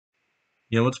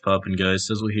Yo, what's poppin', guys?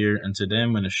 Sizzle here, and today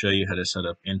I'm going to show you how to set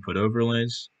up input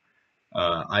overlays.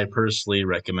 I personally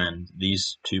recommend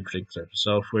these two particular types of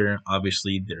software.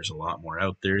 Obviously, there's a lot more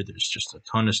out there. There's just a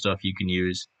ton of stuff you can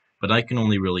use, but I can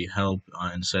only really help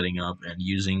in setting up and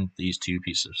using these two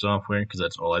pieces of software because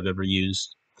that's all I've ever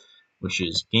used, which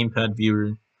is Gamepad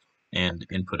Viewer and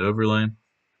Input Overlay.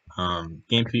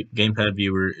 Gamepad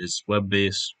Viewer is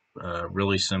web-based,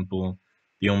 really simple.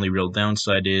 The only real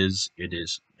downside is it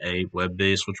is A,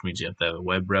 web-based, which means you have to have a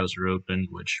web browser open,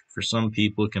 which for some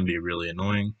people can be really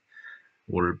annoying.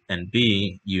 And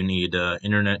B, you need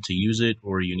internet to use it,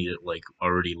 or you need it like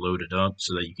already loaded up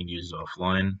so that you can use it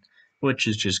offline, which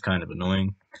is just kind of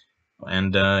annoying.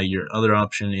 And your other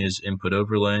option is Input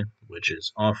Overlay, which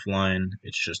is offline.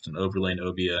 It's just an overlay in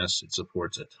OBS. It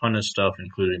supports a ton of stuff,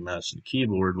 including mouse and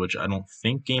keyboard, which I don't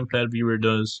think Gamepad Viewer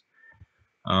does.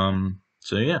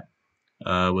 So yeah,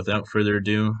 without further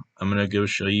ado, I'm going to go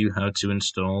show you how to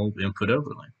install Input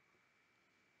Overlay.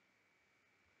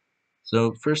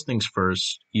 So first things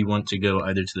first, you want to go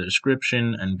either to the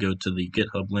description and go to the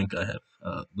GitHub link I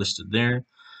have listed there,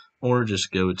 or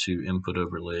just go to Input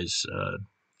Overlays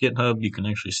GitHub. You can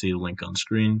actually see the link on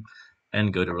screen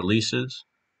and go to releases.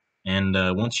 And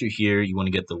once you're here, you want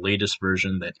to get the latest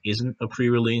version that isn't a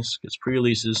pre-release, because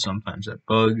pre-releases sometimes have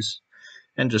bugs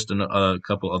and just a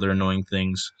couple other annoying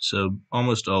things. So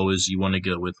almost always you want to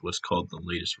go with what's called the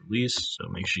latest release. So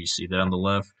make sure you see that on the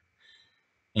left.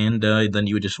 And then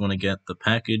you would just want to get the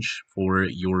package for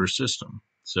your system.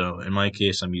 So in my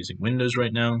case, I'm using Windows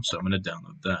right now, so I'm going to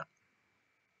download that.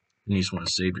 Then you just want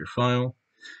to save your file.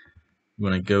 You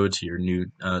want to go to your new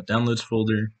downloads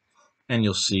folder, and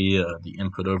you'll see the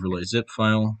input overlay zip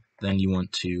file. Then you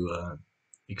want to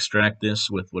extract this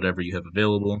with whatever you have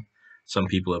available. Some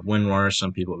people have WinRAR,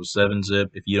 some people have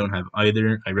 7-zip. If you don't have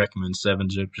either, I recommend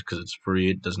 7-zip just because it's free.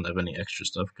 It doesn't have any extra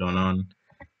stuff going on.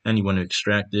 And you want to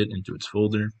extract it into its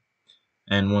folder.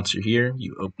 And once you're here,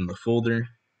 you open the folder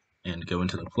and go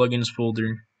into the plugins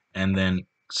folder, and then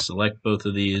select both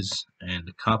of these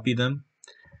and copy them,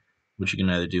 which you can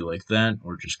either do like that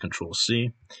or just Control-C.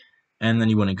 And then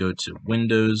you want to go to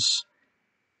Windows,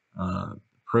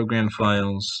 Program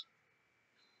Files,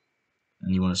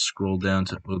 and you want to scroll down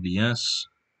to OBS,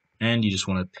 and you just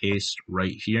want to paste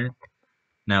right here.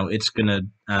 Now it's going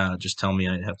to just tell me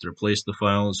I have to replace the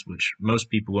files, which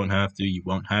most people won't have to. You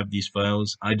won't have these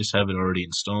files. I just have it already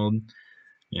installed,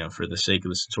 for the sake of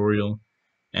this tutorial.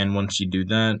 And once you do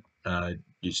that,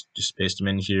 just paste them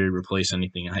in here, replace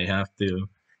anything I have to.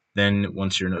 Then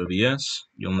once you're in OBS,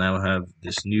 you'll now have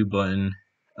this new button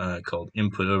called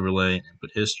Input Overlay and Input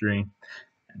History.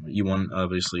 And what you want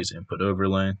obviously is Input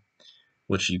Overlay,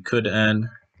 which you could add,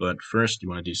 but first you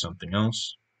want to do something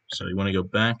else. So you want to go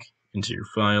back into your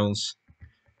files.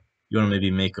 You want to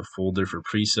maybe make a folder for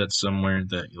presets somewhere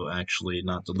that you'll actually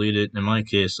not delete it. In my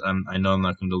case, I know I'm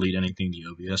not going to delete anything in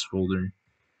the OBS folder.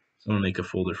 So I'm going to make a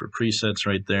folder for presets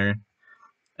right there.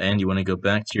 And you want to go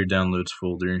back to your downloads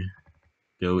folder,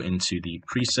 go into the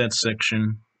presets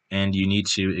section, and you need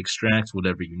to extract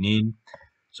whatever you need.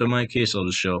 So in my case, I'll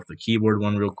just show off the keyboard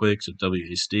one real quick. So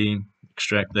WASD,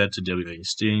 extract that to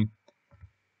WASD.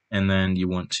 And then you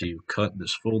want to cut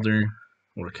this folder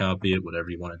or copy it, whatever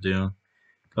you want to do.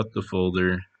 Cut the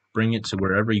folder, bring it to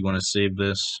wherever you want to save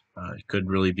this. It could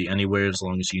really be anywhere as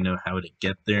long as you know how to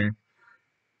get there.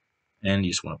 And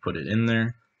you just want to put it in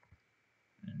there,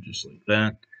 and just like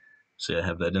that. So I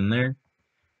have that in there.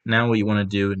 Now what you want to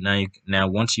do, now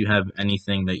once you have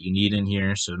anything that you need in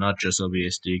here, so not just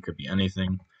OBSD, it could be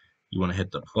anything, you want to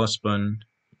hit the plus button,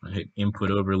 you want to hit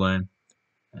Input Overlay,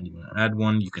 and you want to add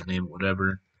one. You can name it whatever.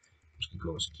 I'm just going to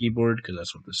go as keyboard because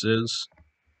that's what this is.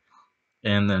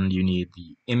 And then you need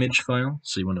the image file,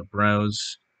 so you want to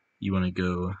browse, you want to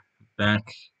go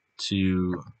back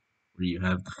to where you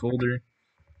have the folder,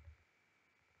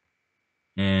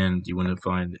 and you want to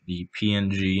find the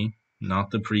PNG,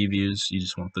 not the previews. You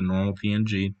just want the normal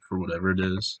PNG for whatever it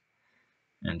is,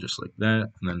 and just like that.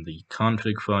 And then the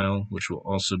config file, which will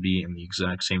also be in the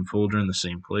exact same folder in the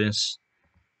same place,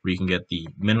 where you can get the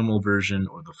minimal version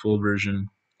or the full version.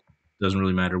 Doesn't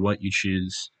really matter what you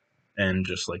choose. And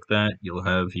just like that, you'll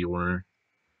have your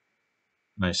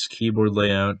nice keyboard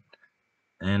layout,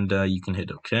 and you can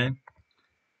hit OK.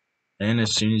 And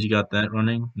as soon as you got that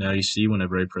running, now you see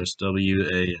whenever I press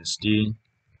WASD,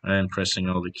 I am pressing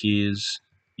all the keys.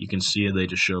 You can see they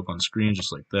just show up on screen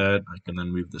just like that. I can then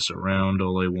move this around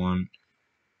all I want.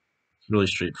 It's really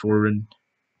straightforward.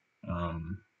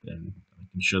 And I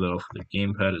can show that off with the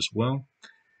gamepad as well.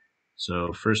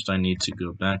 So first I need to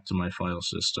go back to my file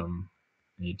system.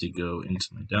 I need to go into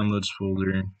my downloads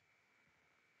folder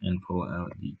and pull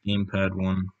out the gamepad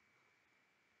one.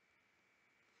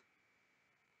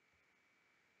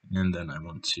 and then I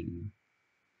want to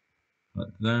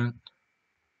put that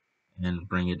and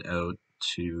bring it out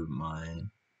to my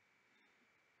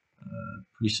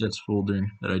presets folder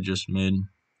that I just made,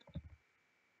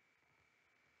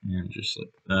 and just like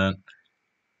that.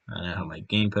 And I have my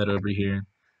gamepad over here,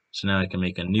 so now I can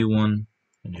make a new one,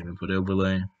 and even put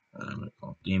overlay. I'm going to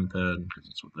call it gamepad because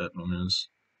that's what that one is,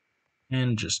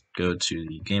 and just go to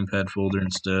the gamepad folder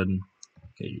instead.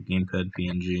 Get your gamepad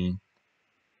PNG,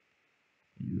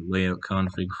 your layout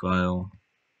config file,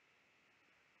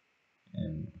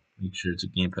 and make sure it's a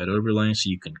gamepad overlay so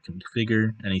you can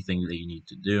configure anything that you need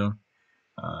to do.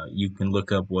 You can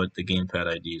look up what the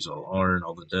gamepad IDs all are and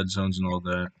all the dead zones and all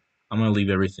that. I'm going to leave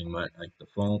everything like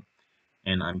default,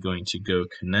 and I'm going to go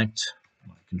connect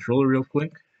my controller real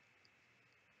quick.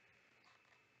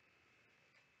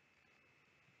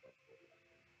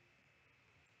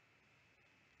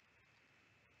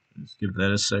 Let's give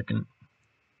that a second.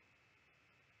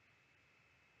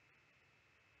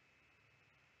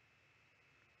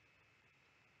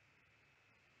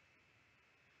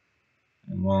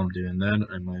 And while I'm doing that,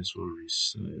 I might as well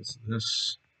resize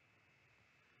this.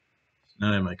 So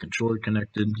now I have my controller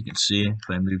connected. You can see if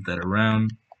I move that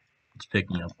around, it's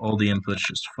picking up all the inputs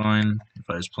just fine. If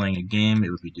I was playing a game, it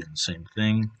would be doing the same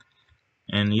thing.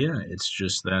 And yeah, it's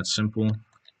just that simple.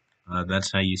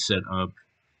 That's how you set up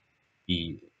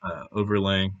the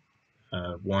overlay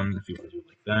one if you want to do it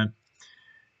like that.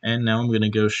 And now I'm going to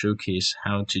go showcase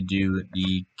how to do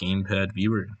the Gamepad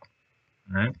Viewer.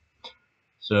 Alright,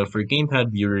 so for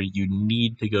Gamepad Viewer, you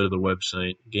need to go to the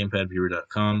website,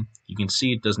 gamepadviewer.com. You can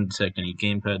see it doesn't detect any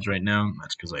gamepads right now.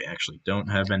 That's because I actually don't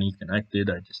have any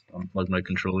connected. I just unplugged my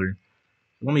controller.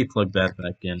 Let me plug that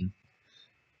back in.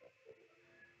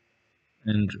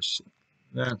 And just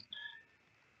like that.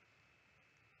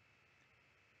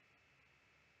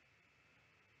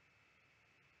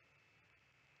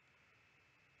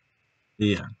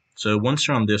 Yeah, so once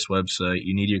you're on this website,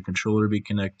 you need your controller to be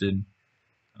connected.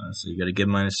 So you got to give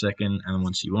mine a second, and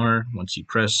once you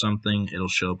press something, it'll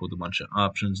show up with a bunch of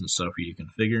options and stuff for you to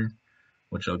configure,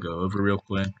 which I'll go over real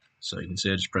quick. So you can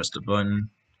see I just pressed a button,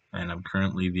 and I'm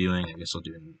currently viewing, I guess I'll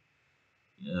do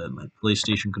my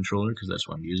PlayStation controller, because that's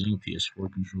what I'm using,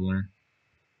 PS4 controller.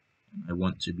 I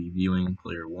want to be viewing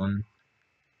player 1,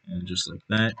 and just like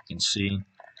that, you can see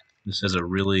this has a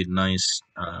really nice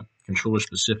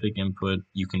controller-specific input.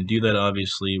 You can do that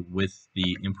obviously with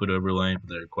the input overlay, but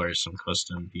that requires some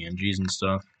custom PNGs and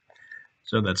stuff.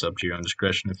 So that's up to your own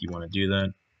discretion if you want to do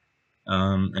that.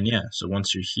 And yeah, so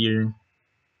once you're here, you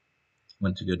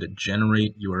want to go to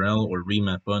generate URL or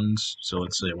remap buttons. So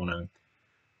let's say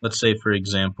let's say for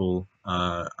example,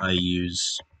 I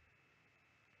use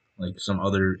like some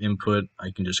other input.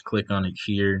 I can just click on it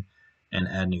here and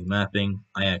add new mapping.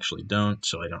 I actually don't,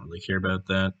 so I don't really care about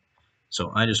that. So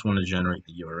I just want to generate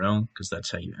the URL because that's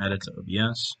how you add it to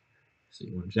OBS. So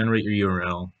you want to generate your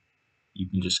URL. You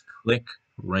can just click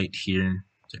right here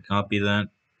to copy that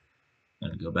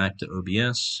and go back to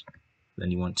OBS. Then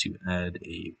you want to add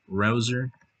a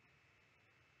browser.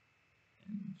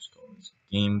 And just call this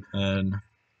Gamepad.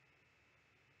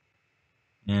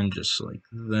 And just like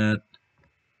that,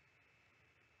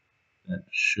 that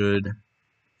should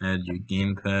add your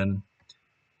Gamepad.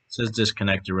 It says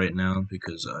disconnected right now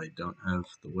because I don't have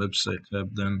the website tab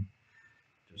then.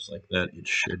 Just like that, it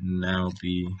should now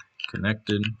be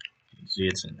connected. You can see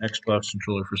it's an Xbox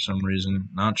controller for some reason.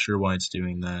 Not sure why it's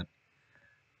doing that.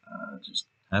 Just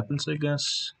happens, I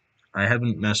guess. I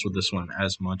haven't messed with this one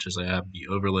as much as I have the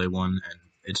overlay one, and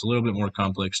it's a little bit more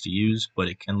complex to use, but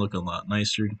it can look a lot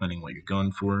nicer depending on what you're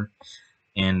going for.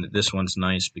 And this one's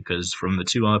nice because from the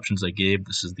two options I gave,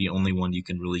 this is the only one you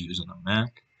can really use on a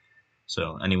Mac.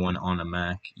 So anyone on a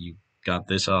Mac, you got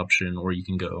this option, or you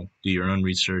can go do your own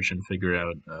research and figure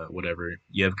out whatever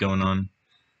you have going on.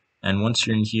 And once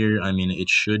you're in here, I mean, it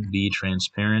should be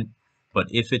transparent. But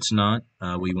if it's not,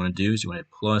 what you want to do is you want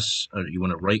to or you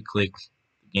want to right-click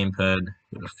the gamepad,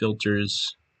 go to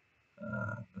Filters,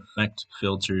 Effect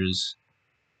Filters.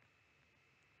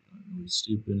 Really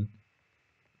stupid.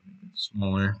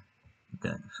 Smaller.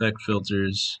 Okay, Effect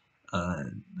Filters,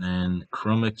 and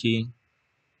Chroma Key.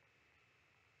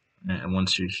 And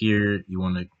once you're here, you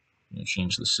want to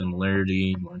change the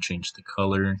similarity. You want to change the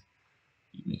color.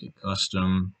 You make it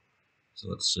custom. So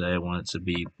let's say I want it to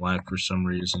be black for some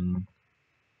reason.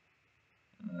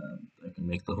 I can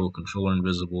make the whole controller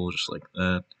invisible just like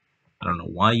that. I don't know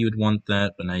why you would want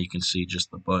that, but now you can see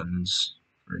just the buttons,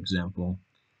 for example.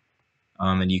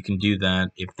 And you can do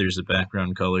that if there's a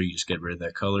background color, you just get rid of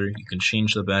that color. You can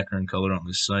change the background color on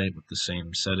this site with the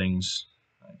same settings.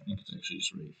 I think it's actually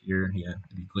just right here. Yeah,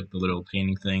 if you click the little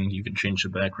painting thing, you can change the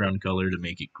background color to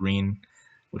make it green,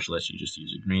 which lets you just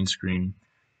use a green screen.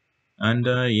 And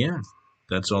yeah,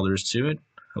 that's all there is to it.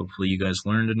 Hopefully you guys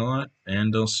learned a lot,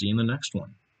 and I'll see you in the next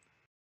one.